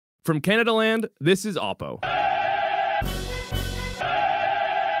From Canada Land, this is OPPO.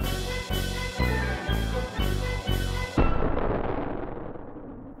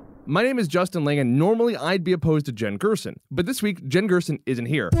 My name is Justin Lang, and normally I'd be opposed to Jen Gerson. But this week, Jen Gerson isn't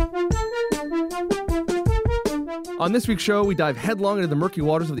here. On this week's show, we dive headlong into the murky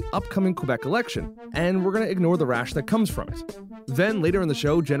waters of the upcoming Quebec election, and we're going to ignore the rash that comes from it. Then, later in the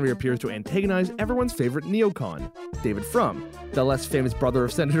show, Jen reappears to antagonize everyone's favorite neocon, David Frum, the less famous brother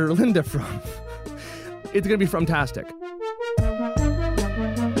of Senator Linda Frum. It's going to be frumtastic.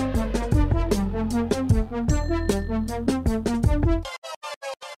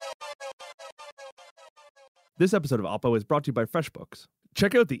 This episode of OPPO is brought to you by FreshBooks.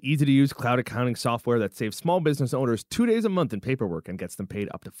 Check out the easy-to-use cloud accounting software that saves small business owners 2 days a month in paperwork and gets them paid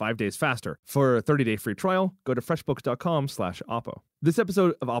up to 5 days faster. For a 30-day free trial, go to freshbooks.com/OPPO. This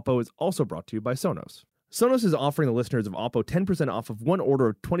episode of OPPO is also brought to you by Sonos. Sonos is offering the listeners of OPPO 10% off of one order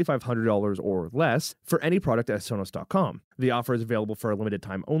of $2,500 or less for any product at Sonos.com. The offer is available for a limited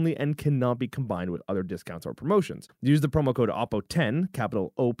time only and cannot be combined with other discounts or promotions. Use the promo code OPPO10,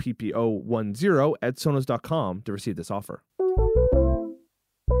 capital OPPO10, at Sonos.com to receive this offer.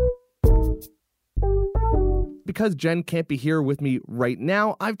 Because Jen can't be here with me right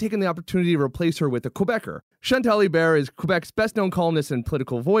now, I've taken the opportunity to replace her with a Quebecer. Chantal Hébert is Quebec's best-known columnist and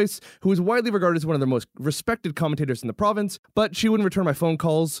political voice, who is widely regarded as one of the most respected commentators in the province, but she wouldn't return my phone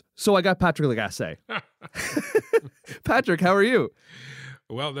calls, so I got Patrick Lagacé. Patrick, how are you?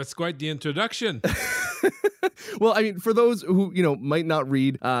 Well, that's quite the introduction. Well, I mean, for those who, might not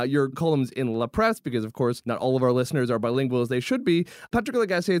read your columns in La Presse, because, of course, not all of our listeners are bilingual as they should be, Patrick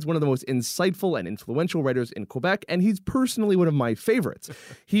Lagacé is one of the most insightful and influential writers in Quebec, and he's personally one of my favorites.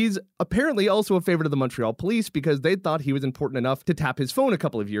 He's apparently also a favorite of the Montreal police because they thought he was important enough to tap his phone a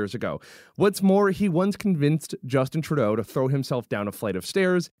couple of years ago. What's more, he once convinced Justin Trudeau to throw himself down a flight of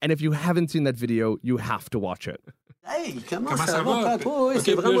stairs, and if you haven't seen that video, you have to watch it. Hey, comment ça va, Papa?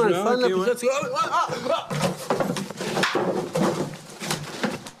 C'est vraiment le fun, là. Puis là, tu...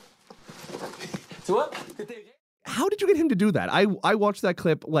 Tu vois? How did you get him to do that? I watch that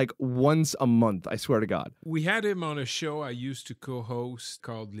clip like once a month, I swear to God. We had him on a show I used to co-host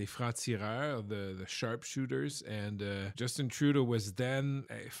called Les Francs-Tireurs, the sharpshooters, and Justin Trudeau was then,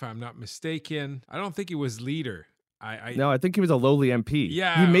 if I'm not mistaken, I don't think he was leader. No, I think he was a lowly MP.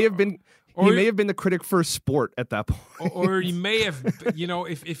 Yeah. He may have been the critic for sport at that point. Or he may have,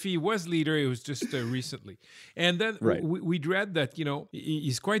 if he was leader, it was just recently. And then right. we dread that,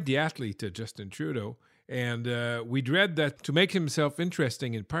 he's quite the athlete, Justin Trudeau. And we dread that to make himself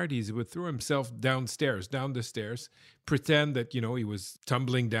interesting in parties, he would throw himself down the stairs, pretend that, he was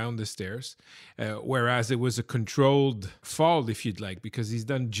tumbling down the stairs, whereas it was a controlled fall, if you'd like, because he's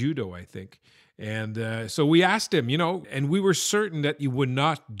done judo, I think. And so we asked him, and we were certain that he would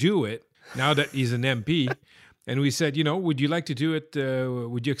not do it now that he's an MP. And we said, would you like to do it?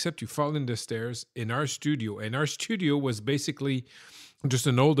 Would you accept you fall in the stairs in our studio? And our studio was basically just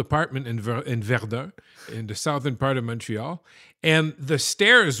an old apartment in Verdun, in the southern part of Montreal. And the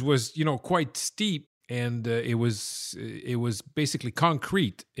stairs was, quite steep. And it was basically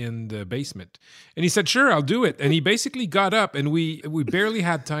concrete in the basement. And he said, sure, I'll do it. And he basically got up, and we barely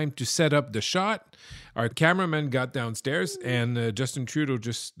had time to set up the shot. Our cameraman got downstairs, and Justin Trudeau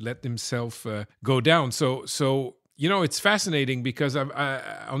just let himself go down. So it's fascinating because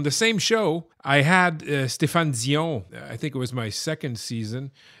on the same show, I had Stéphane Dion. I think it was my second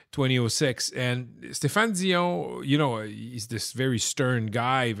season, 2006. And Stéphane Dion, he's this very stern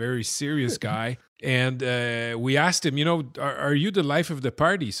guy, very serious guy. And we asked him, are you the life of the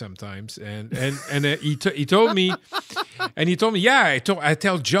party sometimes? And he told me, yeah, I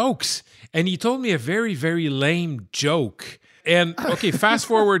tell jokes. And he told me a very, very lame joke. And okay, fast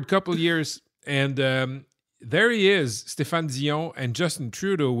forward a couple years, and there he is, Stéphane Dion and Justin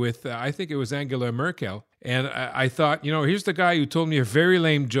Trudeau with, I think it was Angela Merkel. And I thought, here's the guy who told me a very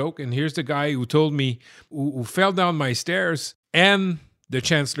lame joke, and here's the guy who told me, who fell down my stairs, and the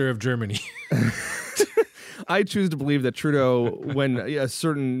Chancellor of Germany. I choose to believe that Trudeau, when a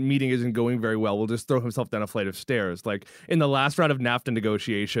certain meeting isn't going very well, will just throw himself down a flight of stairs. Like in the last round of NAFTA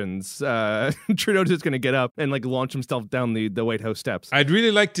negotiations, Trudeau's just going to get up and launch himself down the White House steps. I'd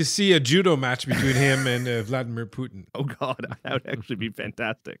really like to see a judo match between him and Vladimir Putin. Oh, God, that would actually be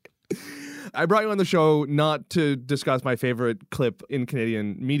fantastic. I brought you on the show not to discuss my favorite clip in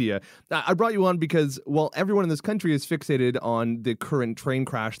Canadian media. I brought you on because, while everyone in this country is fixated on the current train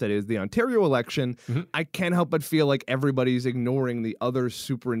crash that is the Ontario election, I can't help but feel like everybody's ignoring the other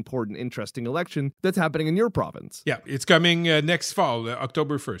super important, interesting election that's happening in your province. Yeah, it's coming next fall,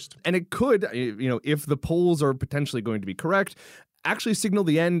 October 1st. And it could, if the polls are potentially going to be correct, actually signal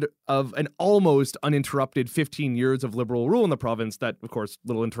the end of an almost uninterrupted 15 years of Liberal rule in the province. That, of course,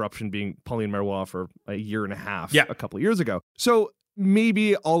 little interruption being Pauline Marois for a year and a half a couple of years ago. So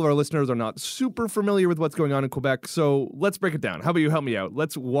maybe all of our listeners are not super familiar with what's going on in Quebec. So let's break it down. How about you help me out?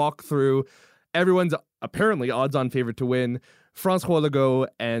 Let's walk through everyone's apparently odds-on favorite to win, François Legault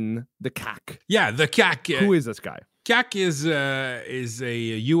and the CAQ. Yeah, the CAQ. Who is this guy? CAQ is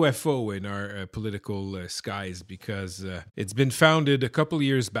a UFO in our political skies because it's been founded a couple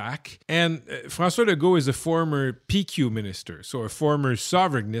years back. And François Legault is a former PQ minister, so a former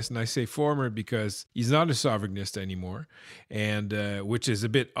sovereignist. And I say former because he's not a sovereignist anymore, and which is a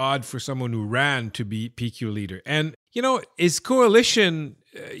bit odd for someone who ran to be PQ leader. And, you know, his coalition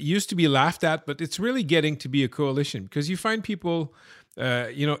used to be laughed at, but it's really getting to be a coalition because you find people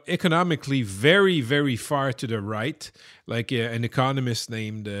economically very, very far to the right, like an economist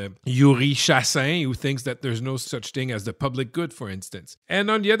named Yuri Chassin, who thinks that there's no such thing as the public good, for instance.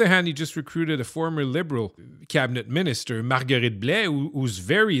 And on the other hand, he just recruited a former Liberal cabinet minister, Marguerite Blais, who's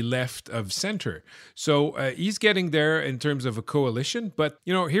very left of center. So he's getting there in terms of a coalition. But,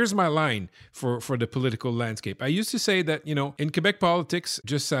 you know, here's my line for the political landscape. I used to say that, you know, in Quebec politics,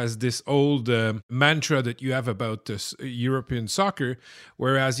 just as this old mantra that you have about European soccer,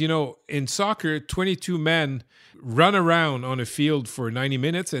 whereas, you know, in soccer, 22 men run around on a field for 90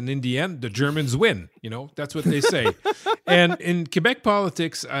 minutes, and in the end, the Germans win. You know, that's what they say. And in Quebec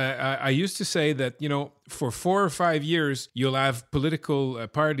politics, I used to say that, you know, for 4 or 5 years, you'll have political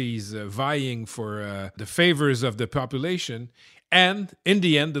parties vying for the favors of the population, and in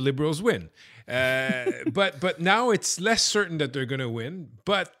the end, the Liberals win. But now it's less certain that they're going to win.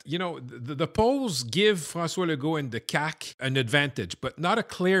 But, you know, the polls give François Legault and the CAQ an advantage, but not a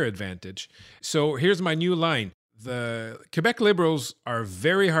clear advantage. So here's my new line. The Quebec Liberals are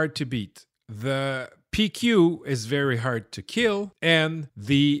very hard to beat. The PQ is very hard to kill, and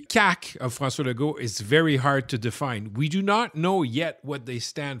the CAQ of François Legault is very hard to define. We do not know yet what they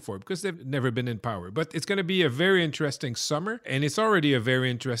stand for because they've never been in power. But it's going to be a very interesting summer, and it's already a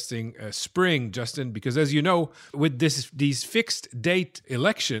very interesting spring, Justin, because as you know, with these fixed date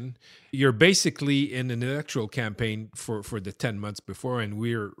election, you're basically in an electoral campaign for the 10 months before, and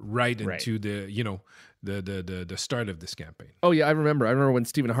we're right into the, you know, the start of this campaign. Oh yeah, I remember when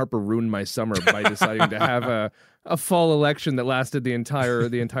Stephen Harper ruined my summer by deciding to have a fall election that lasted the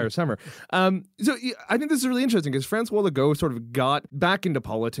entire summer. So I think this is really interesting because François Legault sort of got back into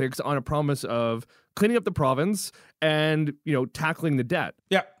politics on a promise of cleaning up the province and, you know, tackling the debt.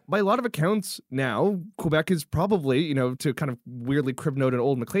 Yeah. By a lot of accounts now, Quebec is probably, you know, to kind of weirdly crib note an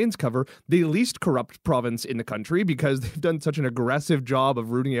old Maclean's cover, the least corrupt province in the country because they've done such an aggressive job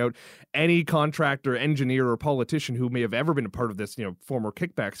of rooting out any contractor, engineer, or politician who may have ever been a part of this, you know, former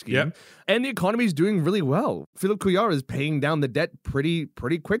kickback scheme. Yep. And the economy is doing really well. Philippe Couillard is paying down the debt pretty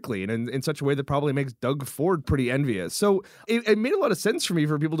quickly and in such a way that probably makes Doug Ford pretty envious. So it made a lot of sense for me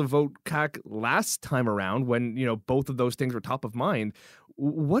for people to vote CAQ last time around when, you know, both of those things were top of mind.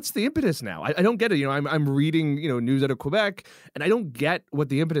 What's the impetus now? I don't get it. You know, I'm reading, you know, news out of Quebec, and I don't get what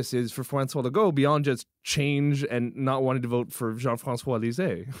the impetus is for François Legault beyond just change and not wanting to vote for Jean-François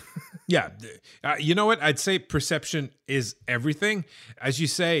Lisée. Yeah. You know what? I'd say perception is everything. As you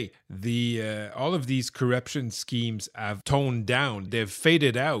say, all of these corruption schemes have toned down. They've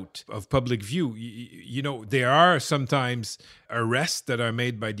faded out of public view. You know, there are sometimes arrests that are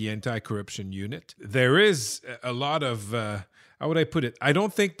made by the anti-corruption unit. There is a lot of... how would I put it? I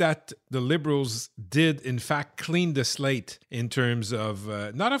don't think that the Liberals did, in fact, clean the slate in terms of,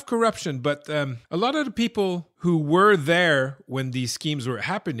 not of corruption, but a lot of the people who were there when these schemes were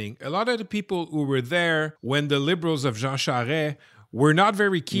happening, a lot of the people who were there when the Liberals of Jean Charest were not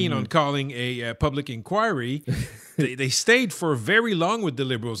very keen on calling a public inquiry. They stayed for very long with the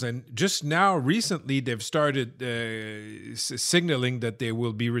Liberals, and just now, recently, they've started signaling that they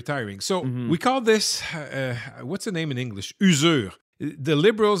will be retiring. So we call this, what's the name in English? Usure. The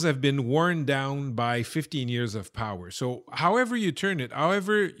Liberals have been worn down by 15 years of power. So however you turn it,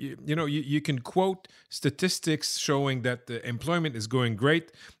 however, you can quote statistics showing that the employment is going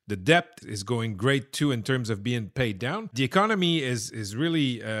great. The debt is going great too in terms of being paid down. The economy is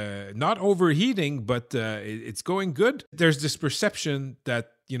really not overheating, but it's going good. There's this perception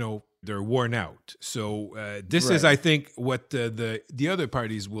that, you know, they're worn out. So this is, I think, what the other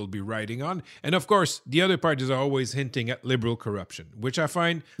parties will be riding on. And of course, the other parties are always hinting at liberal corruption, which I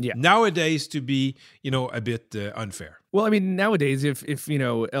find nowadays to be, you know, a bit unfair. Well, I mean, nowadays, if you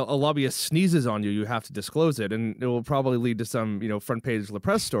know a lobbyist sneezes on you, you have to disclose it, and it will probably lead to some front page La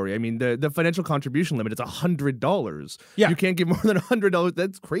Presse story. I mean, the financial contribution limit is $100. Yeah. You can't give more than $100.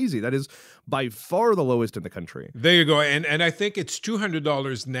 That's crazy. That is by far the lowest in the country. There you go. And I think it's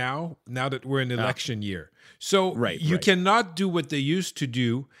 $200 now that we're in election year. So you cannot do what they used to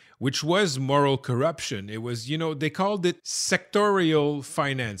do, which was moral corruption. It was, they called it sectorial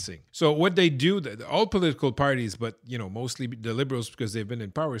financing. So what they do, all political parties, but, mostly the Liberals because they've been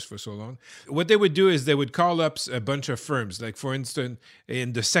in powers for so long, what they would do is they would call up a bunch of firms, like, for instance,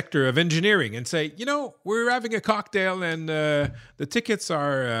 in the sector of engineering and say, we're having a cocktail and the tickets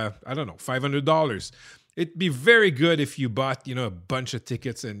are, $500. It'd be very good if you bought, a bunch of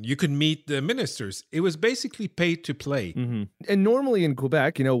tickets and you could meet the ministers. It was basically pay to play. Mm-hmm. And normally in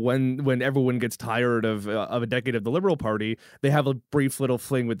Quebec, when everyone gets tired of a decade of the Liberal Party, they have a brief little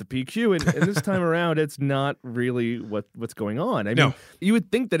fling with the PQ. And this time around, it's not really what's going on. I mean, you would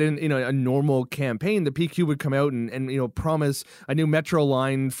think that in a normal campaign, the PQ would come out and promise a new metro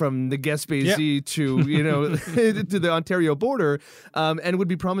line from the Gaspésie to to the Ontario border, and would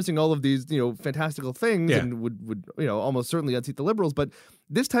be promising all of these fantastical things. And would almost certainly unseat the Liberals. But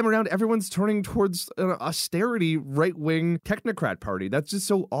this time around, everyone's turning towards an austerity right-wing technocrat party. That's just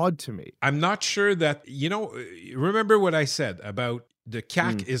so odd to me. I'm not sure that, remember what I said about the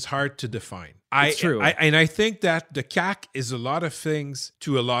CAQ is hard to define. It's true. And I think that the CAQ is a lot of things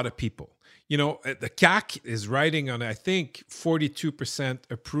to a lot of people. The CAQ is riding on, I think, 42%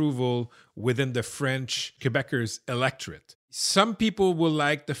 approval within the French Quebecers electorate. Some people will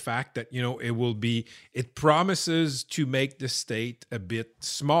like the fact that, it promises to make the state a bit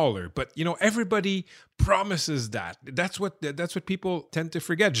smaller. But, everybody promises that. That's what people tend to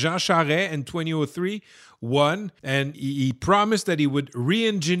forget. Jean Charest in 2003 won, and he promised that he would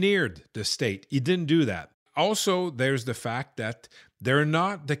re-engineer the state. He didn't do that. Also, there's the fact that the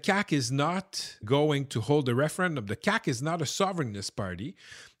CAQ is not going to hold a referendum. The CAQ is not a sovereignist party.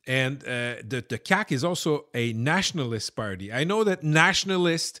 And the CAQ is also a nationalist party. I know that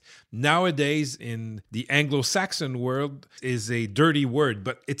nationalist nowadays in the Anglo-Saxon world is a dirty word,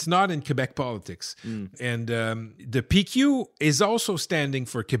 but it's not in Quebec politics. And the PQ is also standing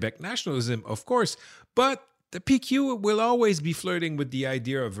for Quebec nationalism, of course, but the PQ will always be flirting with the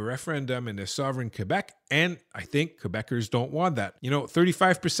idea of a referendum in a sovereign Quebec, and I think Quebecers don't want that.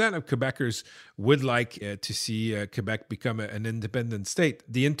 35% of Quebecers would like to see Quebec become an independent state.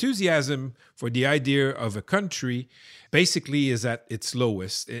 The enthusiasm for the idea of a country basically is at its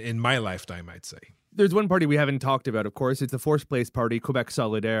lowest in my lifetime, I'd say. There's one party we haven't talked about, of course. It's the fourth place party, Quebec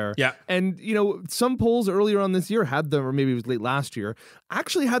Solidaire. Yeah. And, some polls earlier on this year had them, or maybe it was late last year,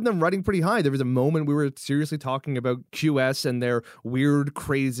 actually had them running pretty high. There was a moment we were seriously talking about QS and their weird,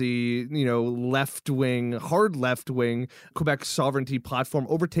 crazy, left-wing, hard left-wing Quebec sovereignty platform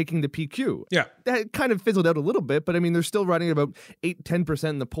overtaking the PQ. Yeah. That kind of fizzled out a little bit, but I mean, they're still running about 8-10%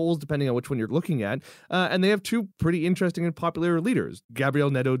 in the polls, depending on which one you're looking at. And they have two pretty interesting and popular leaders. Gabriel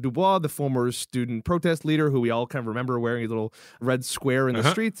Nadeau-Dubois, the former student protest leader, who we all kind of remember wearing a little red square in the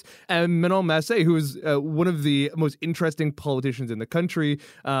streets, and Manon Massé, who is one of the most interesting politicians in the country.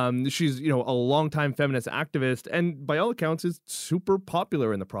 She's, a longtime feminist activist, and by all accounts is super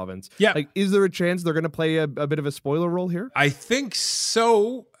popular in the province. Yeah. Like, is there a chance they're going to play a bit of a spoiler role here? I think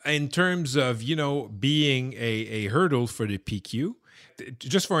so, in terms of, being a hurdle for the PQ.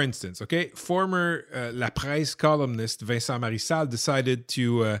 Just for instance, okay, former La Presse columnist Vincent Marissal decided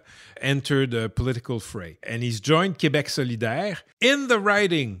to enter the political fray. And he's joined Québec Solidaire in the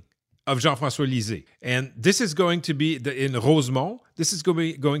riding of Jean-François Lisée. And this is going to be, in Rosemont, this is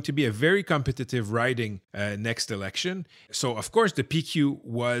going to be a very competitive riding next election. So, of course, the PQ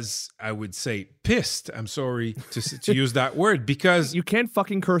was, I would say, pissed. I'm sorry to use that word, because... You can't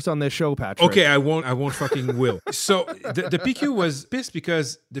fucking curse on this show, Patrick. Okay, I won't fucking will. So, the PQ was pissed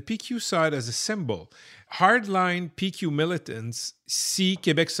because the PQ saw it as a symbol. Hardline PQ militants see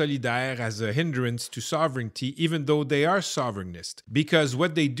Québec Solidaire as a hindrance to sovereignty, even though they are sovereignist. Because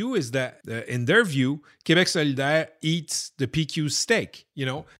what they do is that, in their view, Québec Solidaire eats the PQ's steak.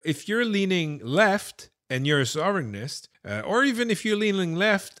 If you're leaning left and you're a sovereignist, or even if you're leaning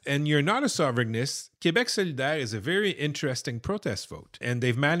left and you're not a sovereignist, Québec Solidaire is a very interesting protest vote. And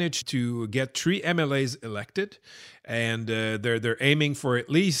they've managed to get 3 MLAs elected, and they're aiming for at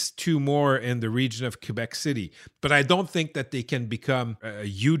least 2 more in the region of Quebec City. But I don't think that they can become a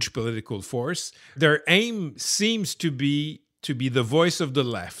huge political force. Their aim seems to be to be the voice of the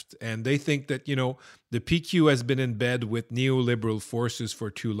left. And they think that, the PQ has been in bed with neoliberal forces for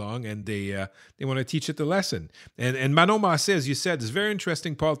too long, and they want to teach it a lesson. And Manon Massé, as you said, is a very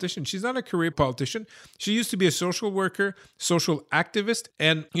interesting politician. She's not a career politician. She used to be a social worker, social activist.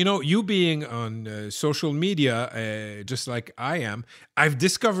 And, you being on social media, just like I am, I've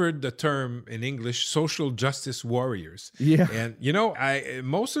discovered the term in English, social justice warriors. Yeah. And,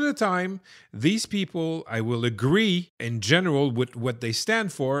 most of the time, these people, I will agree in general with what they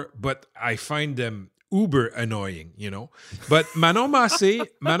stand for, but I find them uber annoying, But Manon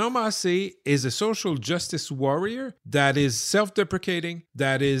Massé is a social justice warrior that is self-deprecating,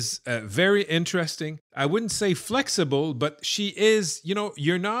 that is very interesting. I wouldn't say flexible, but she is,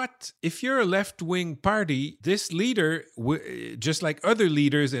 you're not, if you're a left-wing party, this leader, just like other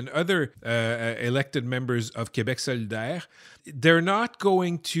leaders and other elected members of Québec Solidaire, they're not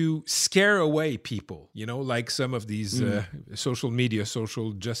going to scare away people, like some of these social media,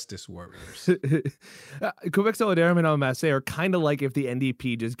 social justice warriors. Quebec Solidaire and Manon Massé are kind of like if the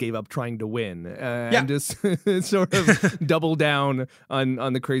NDP just gave up trying to win and just sort of double down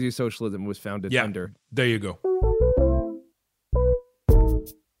on the crazy socialism was founded under. There you go.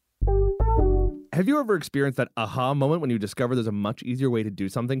 Have you ever experienced that aha moment when you discover there's a much easier way to do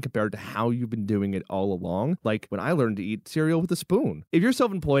something compared to how you've been doing it all along? Like when I learned to eat cereal with a spoon. If you're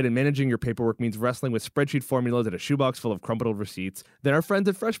self-employed and managing your paperwork means wrestling with spreadsheet formulas and a shoebox full of crumpled receipts, then our friends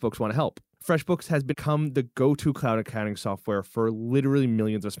at FreshBooks want to help. FreshBooks has become the go-to cloud accounting software for literally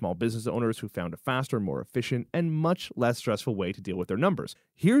millions of small business owners who found a faster, more efficient, and much less stressful way to deal with their numbers.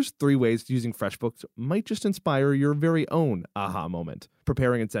 Here's 3 ways using FreshBooks might just inspire your very own aha moment.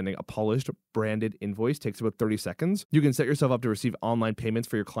 Preparing and sending a polished, branded invoice takes about 30 seconds. You can set yourself up to receive online payments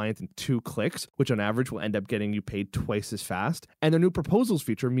for your clients in 2 clicks, which on average will end up getting you paid twice as fast. And their new proposals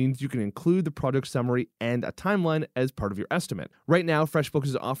feature means you can include the project summary and a timeline as part of your estimate. Right now, FreshBooks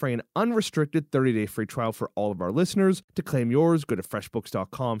is offering an unrestricted 30-day free trial for all of our listeners. To claim yours, go to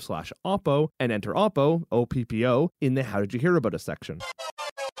freshbooks.com/OPPO and enter OPPO, OPPO, in the How Did You Hear About Us section.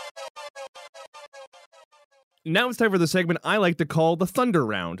 Now it's time for the segment I like to call the Thunder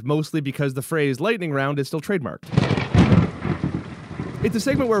Round, mostly because the phrase lightning round is still trademarked. It's a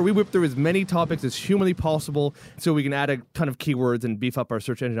segment where we whip through as many topics as humanly possible so we can add a ton of keywords and beef up our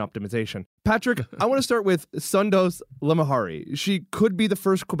search engine optimization. Patrick, I want to start with Sandoz Lamahari. She could be the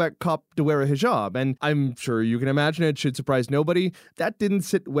first Quebec cop to wear a hijab, and I'm sure you can imagine it should surprise nobody. That didn't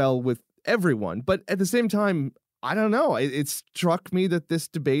sit well with everyone, but at the same time, I don't know. It struck me that this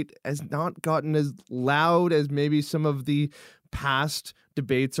debate has not gotten as loud as maybe some of the past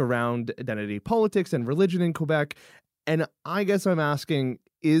debates around identity politics and religion in Quebec. And I guess I'm asking,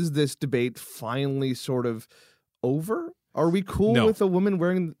 is this debate finally sort of over? Are we cool with a woman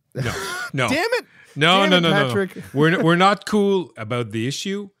wearing... No. Damn it! No, Patrick. No. We're not cool about the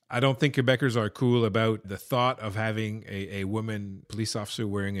issue. I don't think Quebecers are cool about the thought of having a woman police officer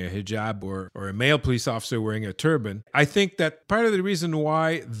wearing a hijab or a male police officer wearing a turban. I think that part of the reason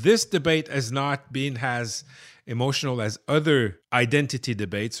why this debate has not been as emotional as other identity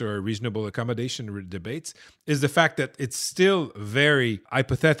debates or reasonable accommodation debates is the fact that it's still very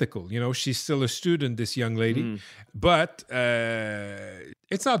hypothetical. She's still a student, this young lady, but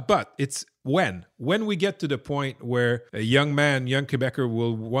it's not it's when we get to the point where a young Quebecer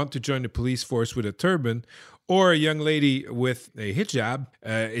will want to join the police force with a turban or a young lady with a hijab,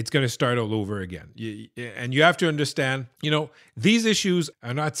 it's going to start all over again. And you have to understand, these issues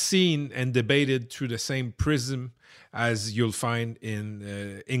are not seen and debated through the same prism as you'll find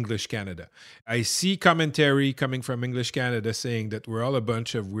in English Canada. I see commentary coming from English Canada saying that we're all a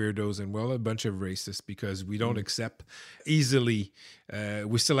bunch of weirdos and we're all a bunch of racists because we don't accept easily.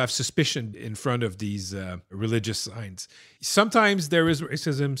 We still have suspicion in front of these religious signs. Sometimes there is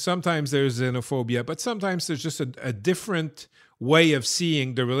racism, sometimes there's xenophobia, but sometimes there's just a different way of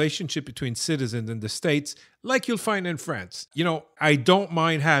seeing the relationship between citizens and the states, like you'll find in France. I don't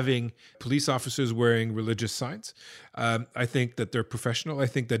mind having police officers wearing religious signs. I think that they're professional. I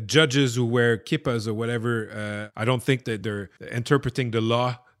think that judges who wear kippas or whatever, I don't think that they're interpreting the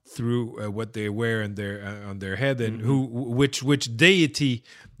law through what they wear on their head and which deity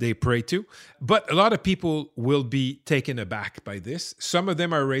they pray to. But a lot of people will be taken aback by this. Some of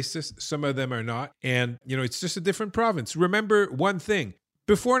them are racist, some of them are not. And, it's just a different province. Remember one thing.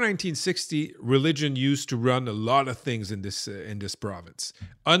 Before 1960, religion used to run a lot of things in this province,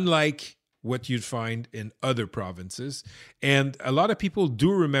 unlike what you'd find in other provinces. And a lot of people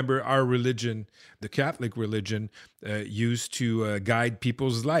do remember our religion, the Catholic religion, used to guide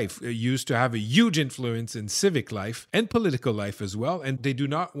people's life, used to have a huge influence in civic life and political life as well. And they do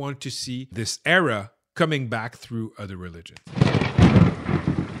not want to see this era coming back through other religions.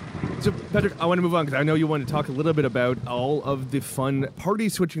 So, Patrick, I want to move on because I know you want to talk a little bit about all of the fun party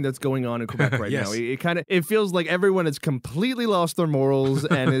switching that's going on in Quebec right Yes. now. It feels like everyone has completely lost their morals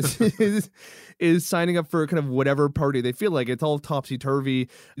and is signing up for kind of whatever party they feel like. It's all topsy-turvy.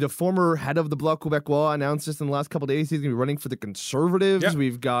 The former head of the Bloc Québécois announced just in the last couple of days he's going to be running for the Conservatives. Yep.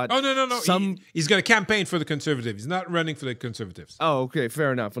 We've got no. He's going to campaign for the Conservatives. He's not running for the Conservatives. Oh, okay,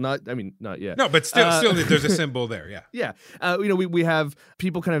 fair enough. Well, not yet. No, but still, there's a symbol there. Yeah. Yeah. We have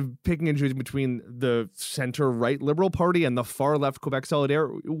people kind of picking and choosing between the center-right Liberal Party and the far-left Quebec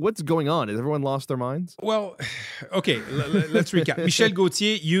Solidaire. What's going on? Has everyone lost their minds? Well, okay, let's recap. Michel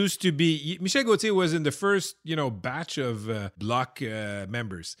Gauthier was in the first, batch of Bloc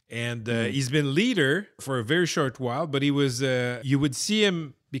members. And he's been leader for a very short while, but he was, you would see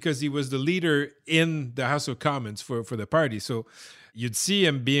him because he was the leader in the House of Commons for the party. So you'd see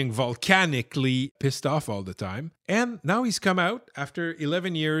him being volcanically pissed off all the time. And now he's come out after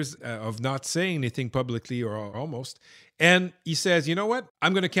 11 years of not saying anything publicly or almost. And he says, you know what?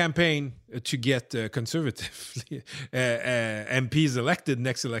 I'm going to campaign to get Conservative MPs elected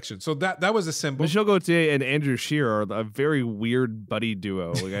next election. So that was a symbol. Michel Gauthier and Andrew Scheer are a very weird buddy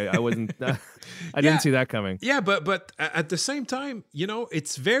duo. Like I wasn't, I didn't see that coming. Yeah, but at the same time,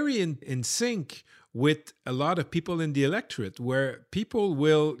 it's very in sync with a lot of people in the electorate where people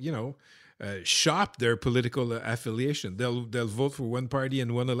will, shop their political affiliation. They'll vote for one party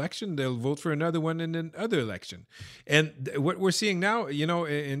in one election. They'll vote for another one in another election. And what we're seeing now,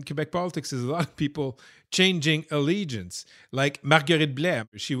 in Quebec politics is a lot of people changing allegiance. Like Marguerite Blais,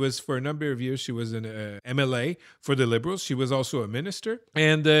 she was for a number of years, she was an MLA for the Liberals. She was also a minister.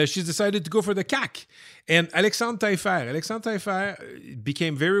 And she's decided to go for the CAQ. And Alexandre Taillefer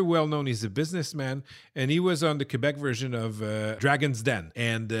became very well known. He's a businessman. And he was on the Quebec version of Dragon's Den.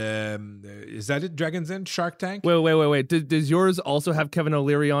 And is that it? Dragon's Den? Shark Tank? Wait. Does yours also have Kevin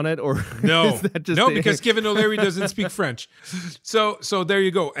O'Leary on it? Or no, is that just because Kevin O'Leary doesn't speak French. So there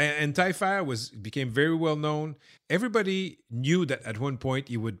you go. And Taillefer became very well known. Everybody knew that at one point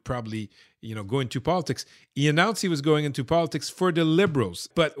he would probably, go into politics. He announced he was going into politics for the Liberals.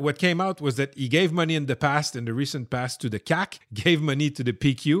 But what came out was that he gave money in the recent past, to the CAQ, gave money to the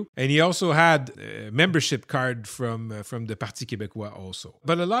PQ, and he also had a membership card from the Parti Québécois also.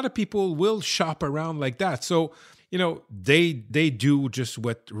 But a lot of people will shop around like that. So, they do just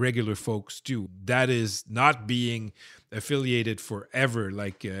what regular folks do. That is not being affiliated forever,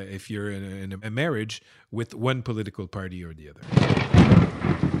 like if you're in a marriage with one political party or the other.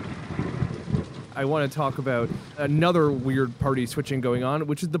 I want to talk about another weird party switching going on,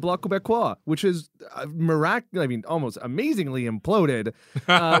 which is the Bloc Québécois, which is almost amazingly imploded.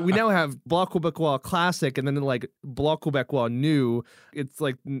 We now have Bloc Québécois Classic and then Bloc Québécois New. It's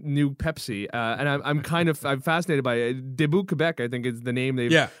like new Pepsi. And I'm fascinated by it. Debout Quebec, I think, is the name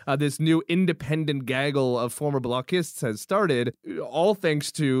this new independent gaggle of former Blocists has started, all thanks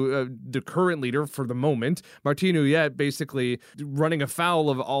to the current leader for the moment, Martine Ouellette, basically running afoul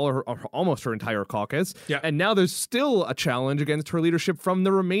of almost her entire caucus. Yeah. And now there's still a challenge against her leadership from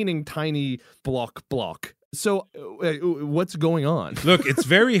the remaining tiny bloc. So what's going on? Look, it's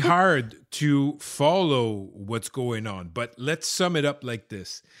very hard to follow what's going on, but let's sum it up like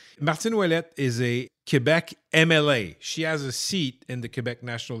this. Martine Ouellette is a Quebec MLA. She has a seat in the Quebec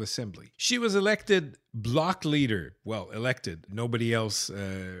National Assembly. She was elected bloc leader. Well, elected. Nobody else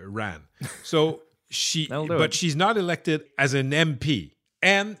ran. So she's not elected as an MP.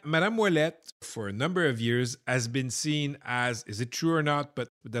 And Madame Ouellette, for a number of years, has been seen as, is it true or not, but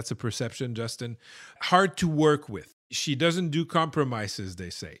that's a perception, Justin, hard to work with. She doesn't do compromises, they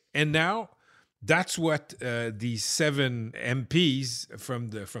say. And now that's what these 7 MPs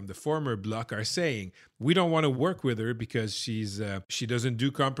from the former bloc are saying. We don't want to work with her because she doesn't do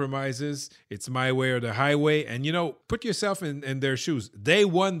compromises. It's my way or the highway. And, put yourself in their shoes. They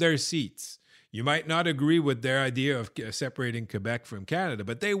won their seats. You might not agree with their idea of separating Quebec from Canada,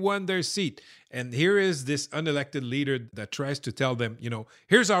 but they won their seat. And here is this unelected leader that tries to tell them,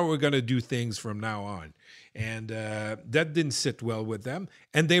 here's how we're going to do things from now on. And that didn't sit well with them.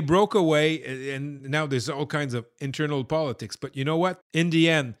 And they broke away, and now there's all kinds of internal politics. But you know what? In the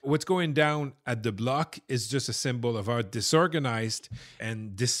end, what's going down at the bloc is just a symbol of how disorganized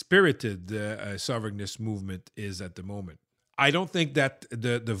and dispirited the sovereignist movement is at the moment. I don't think that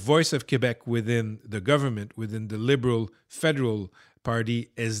the voice of Quebec within the government, within the Liberal Federal Party,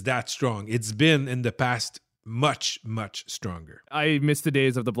 is that strong. It's been in the past much, much stronger. I miss the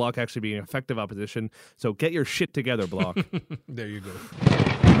days of the bloc actually being effective opposition. So get your shit together, bloc. There you go.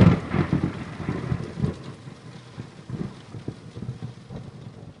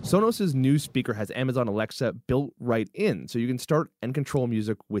 Sonos' new speaker has Amazon Alexa built right in, so you can start and control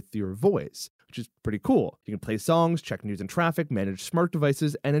music with your voice, which is pretty cool. You can play songs, check news and traffic, manage smart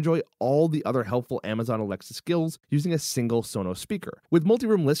devices, and enjoy all the other helpful Amazon Alexa skills using a single Sonos speaker. With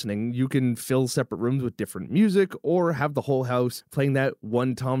multi-room listening, you can fill separate rooms with different music or have the whole house playing that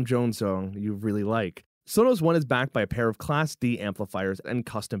one Tom Jones song you really like. Sonos One is backed by a pair of Class D amplifiers and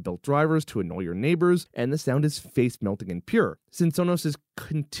custom-built drivers to annoy your neighbors, and the sound is face-melting and pure. Since Sonos is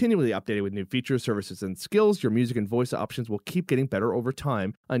continually updated with new features, services, and skills, your music and voice options will keep getting better over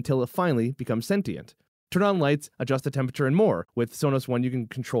time until it finally becomes sentient. Turn on lights, adjust the temperature, and more. With Sonos One, you can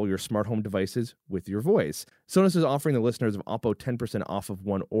control your smart home devices with your voice. Sonos is offering the listeners of OPPO 10% off of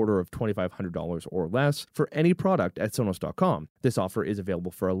one order of $2,500 or less for any product at Sonos.com. This offer is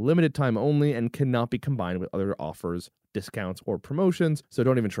available for a limited time only and cannot be combined with other offers, discounts, or promotions, so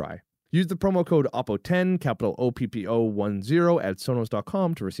don't even try. Use the promo code OPPO10, capital OPPO10 at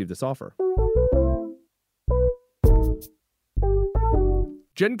Sonos.com to receive this offer.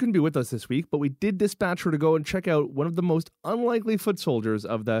 Jen couldn't be with us this week, but we did dispatch her to go and check out one of the most unlikely foot soldiers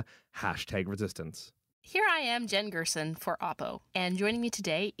of the hashtag resistance. Here I am, Jen Gerson for OPPO, and joining me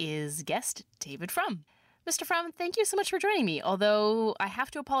today is guest David Frum. Mr. Frum, thank you so much for joining me, although I have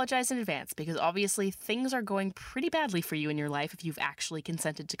to apologize in advance because obviously things are going pretty badly for you in your life if you've actually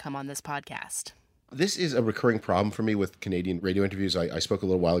consented to come on this podcast. This is a recurring problem for me with Canadian radio interviews. I spoke a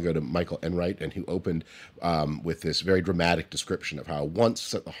little while ago to Michael Enright, and who opened with this very dramatic description of how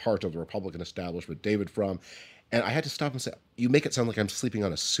once at the heart of the Republican establishment, David Frum, and I had to stop and say, you make it sound like I'm sleeping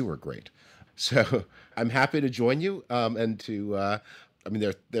on a sewer grate. So I'm happy to join you and to, I mean,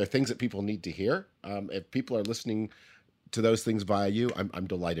 there are things that people need to hear. If people are listening to those things via you, I'm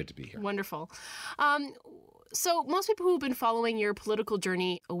delighted to be here. Wonderful. So most people who've been following your political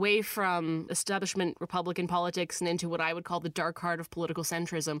journey away from establishment Republican politics and into what I would call the dark heart of political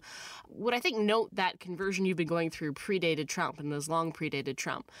centrism would, I think, note that conversion you've been going through predated Trump and has long predated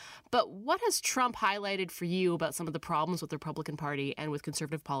Trump. But what has Trump highlighted for you about some of the problems with the Republican Party and with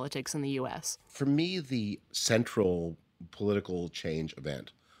conservative politics in the U.S.? For me, the central political change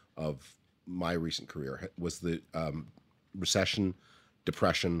event of my recent career was the recession,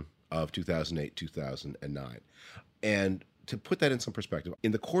 depression, of 2008, 2009. And to put that in some perspective,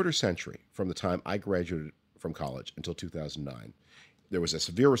 in the quarter century from the time I graduated from college until 2009, there was a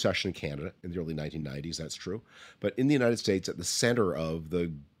severe recession in Canada in the early 1990s, that's true. But in the United States, at the center of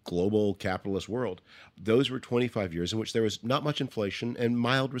the global capitalist world, those were 25 years in which there was not much inflation and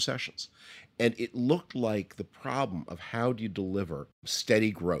mild recessions. And it looked like the problem of how do you deliver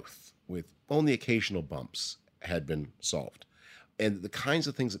steady growth with only occasional bumps had been solved. And the kinds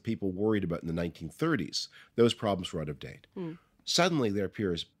of things that people worried about in the 1930s, those problems were out of date. Suddenly there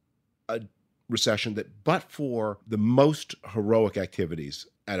appears a recession that, but for the most heroic activities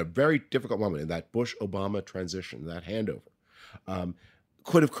at a very difficult moment in that Bush-Obama transition, that handover,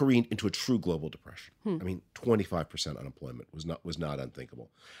 could have careened into a true global depression. I mean, 25% unemployment was not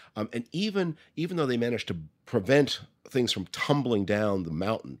unthinkable. And even though they managed to prevent things from tumbling down the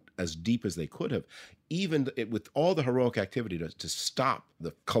mountain as deep as they could have, with all the heroic activity to stop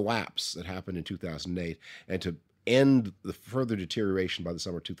the collapse that happened in 2008 and to end the further deterioration by the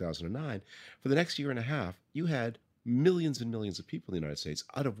summer of 2009, for the next year and a half, you had millions and millions of people in the United States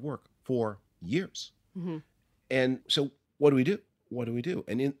out of work for years. And so what do we do? What do we do?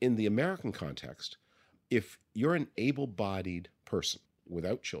 And in the American context, if you're an able-bodied person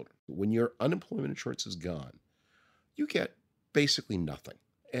without children, when your unemployment insurance is gone, you get basically nothing.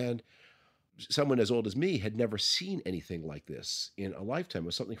 And someone as old as me had never seen anything like this in a lifetime. It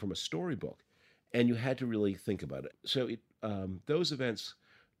was something from a storybook, and you had to really think about it. So those events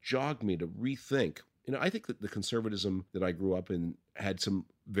jogged me to rethink. I think that the conservatism that I grew up in had some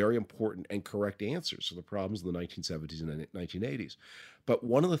very important and correct answers to the problems of the 1970s and 1980s. But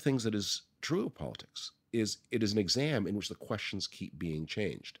one of the things that is true of politics is it is an exam in which the questions keep being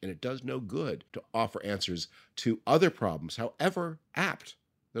changed. And it does no good to offer answers to other problems, however apt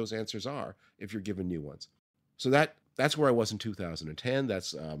those answers are, if you're given new ones. So that's where I was in 2010.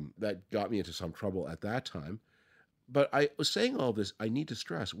 That got me into some trouble at that time. But I was saying all this, I need to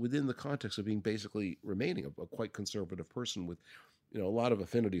stress, within the context of being basically remaining a quite conservative person with a lot of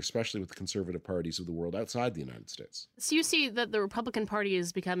affinity, especially with the conservative parties of the world outside the United States. So you see that the Republican Party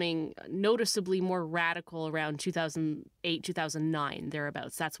is becoming noticeably more radical around 2008, 2009,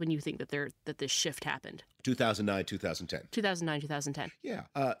 thereabouts. That's when you think that this shift happened. 2009, 2010. 2009, 2010. Yeah,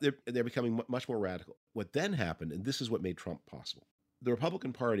 they're becoming much more radical. What then happened, and this is what made Trump possible, the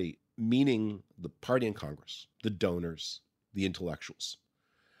Republican Party, meaning the party in Congress, the donors, the intellectuals,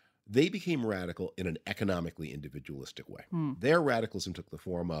 They became radical in an economically individualistic way. Their radicalism took the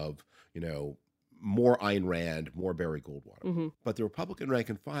form of, more Ayn Rand, more Barry Goldwater. But the Republican rank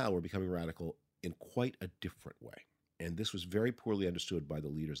and file were becoming radical in quite a different way. And this was very poorly understood by the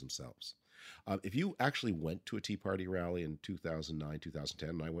leaders themselves. If you actually went to a Tea Party rally in 2009, 2010,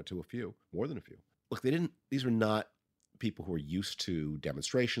 and I went to a few, more than a few, look, these were not people who were used to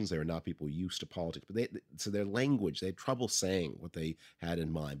demonstrations. They were not people used to politics. But so their language, they had trouble saying what they had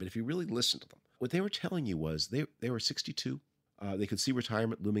in mind. But if you really listened to them, what they were telling you was they were 62. They could see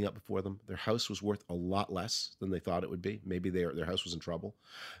retirement looming up before them. Their house was worth a lot less than they thought it would be. Maybe their house was in trouble.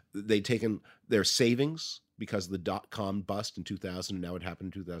 They'd taken their savings because of the dot-com bust in 2000, and now it happened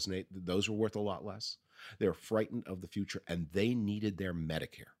in 2008. Those were worth a lot less. They were frightened of the future, and they needed their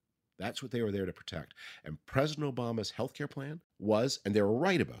Medicare. That's what they were there to protect. And President Obama's healthcare plan was, and they were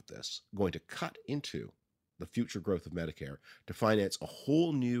right about this, going to cut into the future growth of Medicare to finance a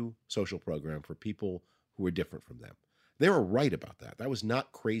whole new social program for people who were different from them. They were right about that. That was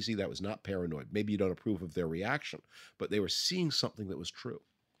not crazy. That was not paranoid. Maybe you don't approve of their reaction, but they were seeing something that was true.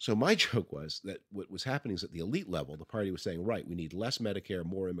 So my joke was that what was happening is at the elite level, the party was saying, right, we need less Medicare,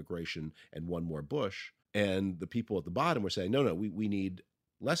 more immigration, and one more Bush. And the people at the bottom were saying, no, we need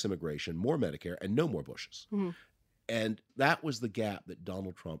less immigration, more Medicare, and no more Bushes. And that was the gap that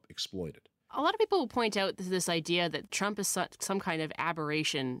Donald Trump exploited. A lot of people will point out this idea that Trump is some kind of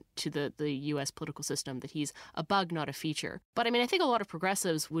aberration to the U.S. political system, that he's a bug, not a feature. But I mean, I think a lot of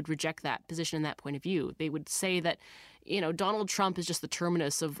progressives would reject that position and that point of view. They would say that, Donald Trump is just the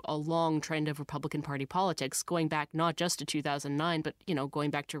terminus of a long trend of Republican Party politics, going back not just to 2009, but,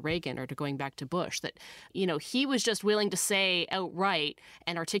 going back to Reagan or to going back to Bush, that, he was just willing to say outright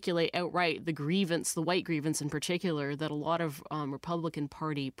and articulate outright the grievance, the white grievance in particular, that a lot of Republican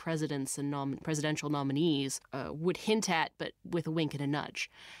Party presidents and presidential nominees would hint at, but with a wink and a nudge.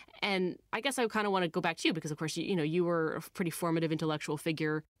 And I guess I kind of want to go back to you because, of course, you were a pretty formative intellectual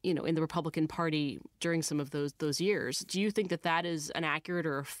figure, in the Republican Party during some of those years. Do you think that is an accurate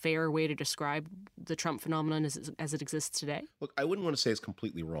or a fair way to describe the Trump phenomenon as it exists today? Look, I wouldn't want to say it's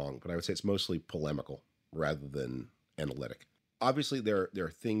completely wrong, but I would say it's mostly polemical rather than analytic. Obviously, there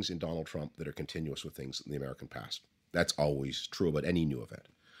are things in Donald Trump that are continuous with things in the American past. That's always true about any new event.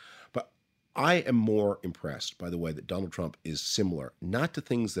 I am more impressed by the way that Donald Trump is similar, not to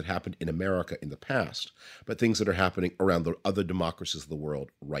things that happened in America in the past, but things that are happening around the other democracies of the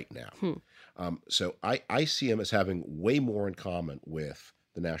world right now. So I see him as having way more in common with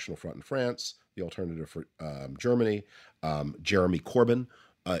the National Front in France, the Alternative for Germany, Jeremy Corbyn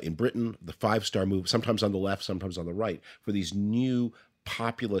in Britain, the Five-Star Move, sometimes on the left, sometimes on the right, for these new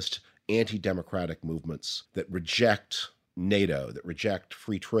populist anti-democratic movements that reject NATO, that reject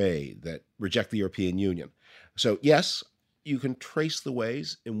free trade, that reject the European Union. So yes, you can trace the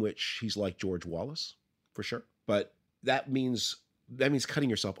ways in which he's like George Wallace, for sure. But that means cutting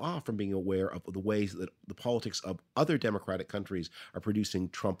yourself off from being aware of the ways that the politics of other democratic countries are producing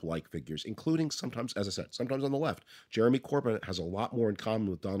Trump-like figures, including sometimes, as I said, sometimes on the left. Jeremy Corbyn has a lot more in common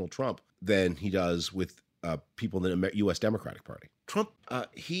with Donald Trump than he does with people in the U.S. Democratic Party. Trump,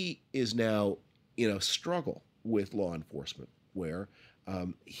 he is now in a struggle with law enforcement, where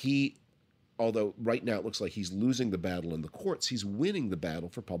although right now it looks like he's losing the battle in the courts, he's winning the battle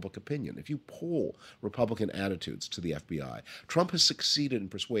for public opinion. If you poll Republican attitudes to the FBI, Trump has succeeded in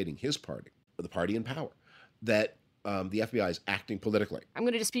persuading his party, the party in power, that the FBI is acting politically. I'm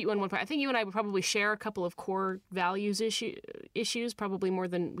going to dispute you on one point. I think you and I would probably share a couple of core values issues, probably more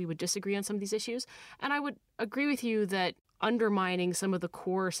than we would disagree on some of these issues. And I would agree with you that undermining some of the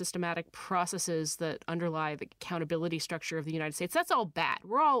core systematic processes that underlie the accountability structure of the United States, that's all bad.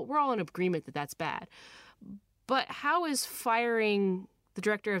 We're all in agreement that that's bad. But how is firing the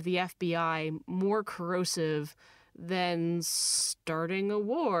director of the FBI more corrosive than starting a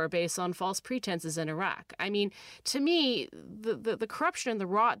war based on false pretenses in Iraq? I mean, to me, the corruption and the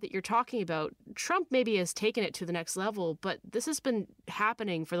rot that you're talking about, Trump maybe has taken it to the next level, but this has been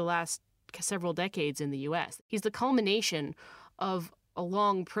happening for the last several decades in the U.S. He's the culmination of a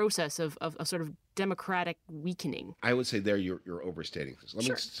long process of sort of democratic weakening. I would say there you're overstating things. Let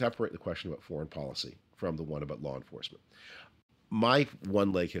me separate the question about foreign policy from the one about law enforcement. My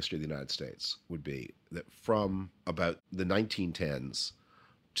one-leg history of the United States would be that from about the 1910s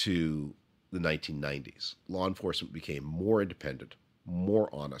to the 1990s, law enforcement became more independent, more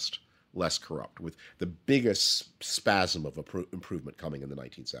honest, less corrupt, with the biggest spasm of improvement coming in the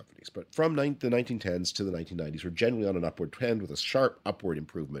 1970s. But from the 1910s to the 1990s, we're generally on an upward trend with a sharp upward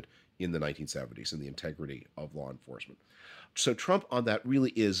improvement in the 1970s in the integrity of law enforcement. So Trump on that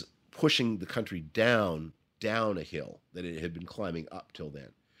really is pushing the country down a hill that it had been climbing up till then.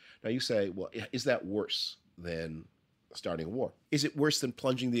 Now you say, well, is that worse than starting a war? Is it worse than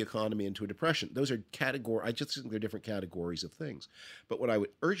plunging the economy into a depression? Those are I just think they're different categories of things. But what I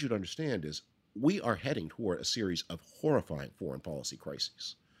would urge you to understand is we are heading toward a series of horrifying foreign policy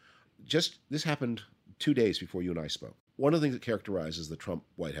crises. This happened 2 days before you and I spoke. One of the things that characterizes the Trump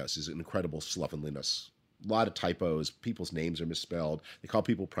White House is an incredible slovenliness. A lot of typos, people's names are misspelled. They call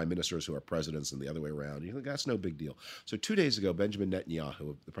people prime ministers who are presidents and the other way around. You think that's no big deal. So 2 days ago, Benjamin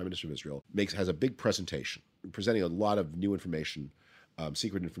Netanyahu, the prime minister of Israel, has a big presentation presenting a lot of new information,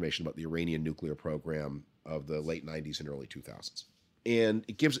 secret information about the Iranian nuclear program of the late 90s and early 2000s. And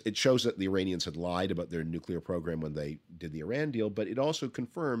it shows that the Iranians had lied about their nuclear program when they did the Iran deal, but it also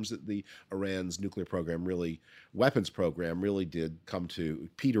confirms that the Iran's nuclear program weapons program really did come to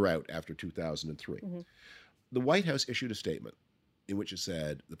peter out after 2003. Mm-hmm. The White House issued a statement in which it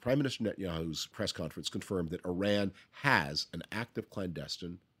said the Prime Minister Netanyahu's press conference confirmed that Iran has an active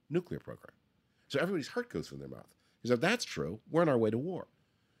clandestine nuclear program. So everybody's heart goes from their mouth. He said, if that's true, we're on our way to war.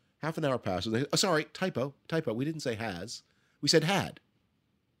 Half an hour passes. They say, sorry, typo. We didn't say has. We said had.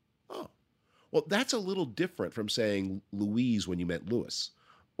 Oh, well, that's a little different from saying Louise when you meant Louis,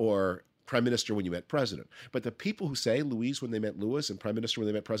 or Prime Minister when you meant President. But the people who say Louise when they meant Louis and Prime Minister when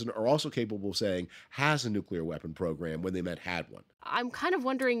they meant President are also capable of saying has a nuclear weapon program when they meant had one. I'm kind of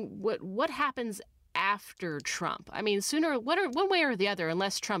wondering what happens after Trump. I mean, one way or the other,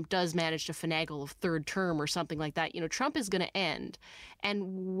 unless Trump does manage to finagle a third term or something like that, Trump is going to end.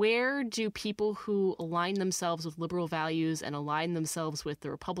 And where do people who align themselves with liberal values and align themselves with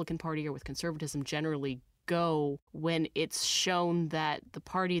the Republican Party or with conservatism generally go when it's shown that the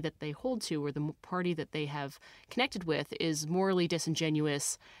party that they hold to or the party that they have connected with is morally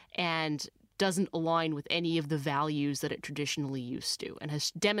disingenuous and doesn't align with any of the values that it traditionally used to, and has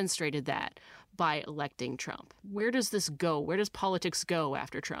demonstrated that by electing Trump? Where does this go? Where does politics go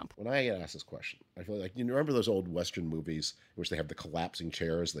after Trump? When I get asked this question, I feel like, you remember those old Western movies in which they have the collapsing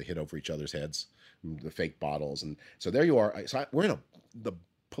chairs, they hit over each other's heads, the fake bottles. And so there you are. We're in the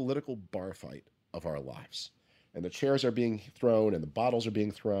political bar fight of our lives. And the chairs are being thrown and the bottles are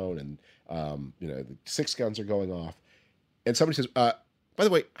being thrown and, the 6 guns are going off. And somebody says, by the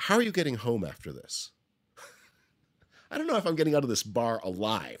way, how are you getting home after this? I don't know if I'm getting out of this bar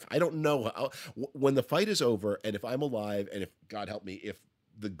alive. I don't know when the fight is over and if I'm alive and if, God help me, if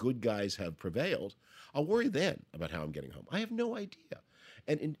the good guys have prevailed, I'll worry then about how I'm getting home. I have no idea.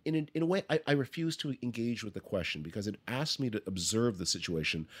 And in a way, I refuse to engage with the question because it asks me to observe the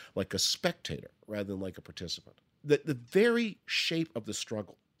situation like a spectator rather than like a participant. The very shape of the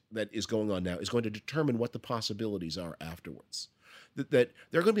struggle that is going on now is going to determine what the possibilities are afterwards. That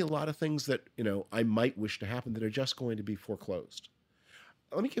there are going to be a lot of things that, I might wish to happen that are just going to be foreclosed.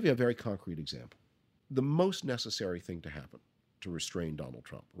 Let me give you a very concrete example. The most necessary thing to happen to restrain Donald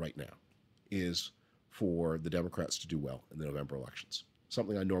Trump right now is for the Democrats to do well in the November elections,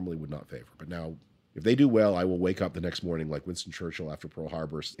 something I normally would not favor. But now, if they do well, I will wake up the next morning like Winston Churchill after Pearl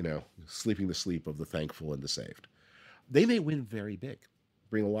Harbor, sleeping the sleep of the thankful and the saved. They may win very big,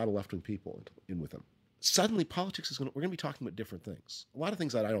 bring a lot of left-wing people in with them. Suddenly politics we're going to be talking about different things, a lot of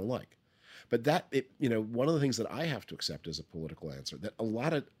things that I don't like. But one of the things that I have to accept as a political answer, that a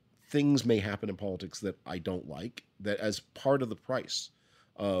lot of things may happen in politics that I don't like, that as part of the price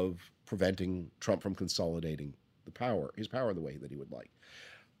of preventing Trump from consolidating his power the way that he would like.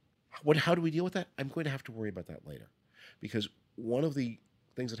 How do we deal with that? I'm going to have to worry about that later. Because one of the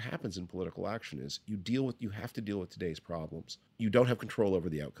things that happens in political action is you have to deal with today's problems. You don't have control over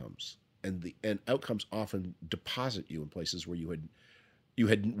the outcomes. And outcomes often deposit you in places where you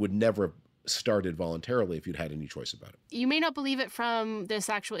would never have started voluntarily if you'd had any choice about it. You may not believe it from this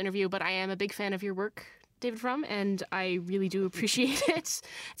actual interview, but I am a big fan of your work, David Frum, and I really do appreciate it.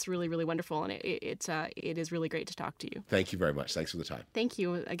 It's really, really wonderful, and it is really great to talk to you. Thank you very much. Thanks for the time. Thank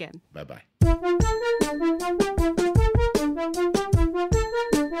you again. Bye-bye.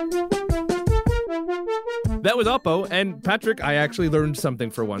 That was OPPO, and Patrick, I actually learned something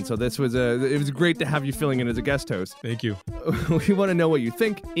for once, so it was great to have you filling in as a guest host. Thank you. We want to know what you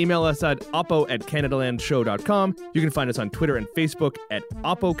think. Email us at oppo@canadalandshow.com. You can find us on Twitter and Facebook at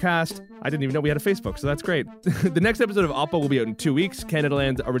OPPOcast. I didn't even know we had a Facebook, so that's great. The next episode of OPPO will be out in 2 weeks.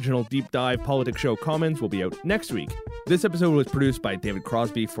 Canadaland's original deep dive politics show Commons will be out next week. This episode was produced by David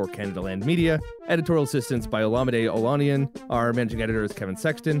Crosby for Canadaland Media. Editorial assistance by Olamide Olanian. Our managing editor is Kevin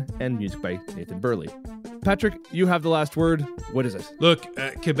Sexton, and music by Nathan Burley. Patrick, you have the last word. What is it? Look,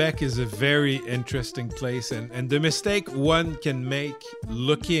 Quebec is a very interesting place, and the mistake one can make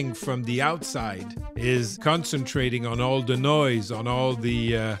looking from the outside is concentrating on all the noise, on all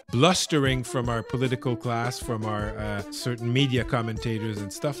the blustering from our political class, from our certain media commentators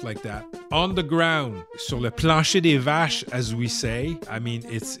and stuff like that. On the ground, sur le plancher des vaches, as we say, I mean,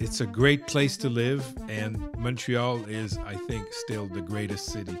 it's a great place to live, and Montreal is, I think, still the greatest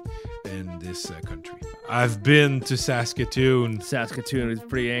city in this country. I've been to Saskatoon. Saskatoon is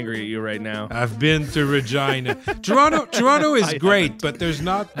pretty angry at you right now. I've been to Regina. Toronto is great, but there's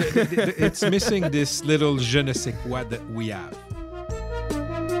not, it's missing this little je ne sais quoi that we have.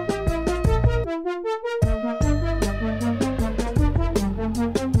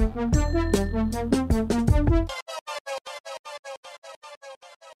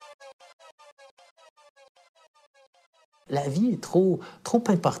 La vie est trop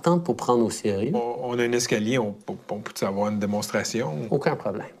importante pour prendre au sérieux. On a un escalier, on peut avoir une démonstration? Aucun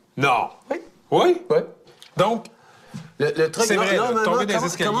problème. Non. Oui. Oui? Oui. Donc, le truc, c'est vrai, tomber des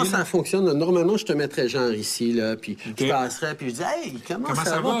escaliers. Comment ça fonctionne? Normalement, je te mettrais genre ici, là, puis je passerais, puis je dis « Hey, comment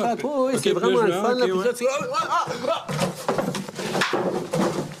ça va, papa? Oui, c'est vraiment le fun. » Puis là, tu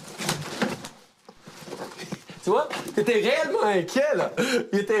Tu vois, t'étais réellement inquiet, là.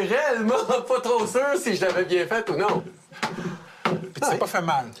 Il était réellement pas trop sûr si je l'avais bien fait ou non. Puis tu t'es pas fait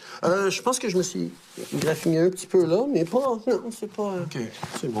mal? Je pense que je me suis graffiné un petit peu là, mais pas... Non, c'est pas... OK.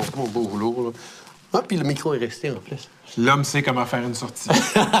 C'est mon beau rouleau, là. Ah, puis le micro est resté, en plus. L'homme sait comment faire une sortie.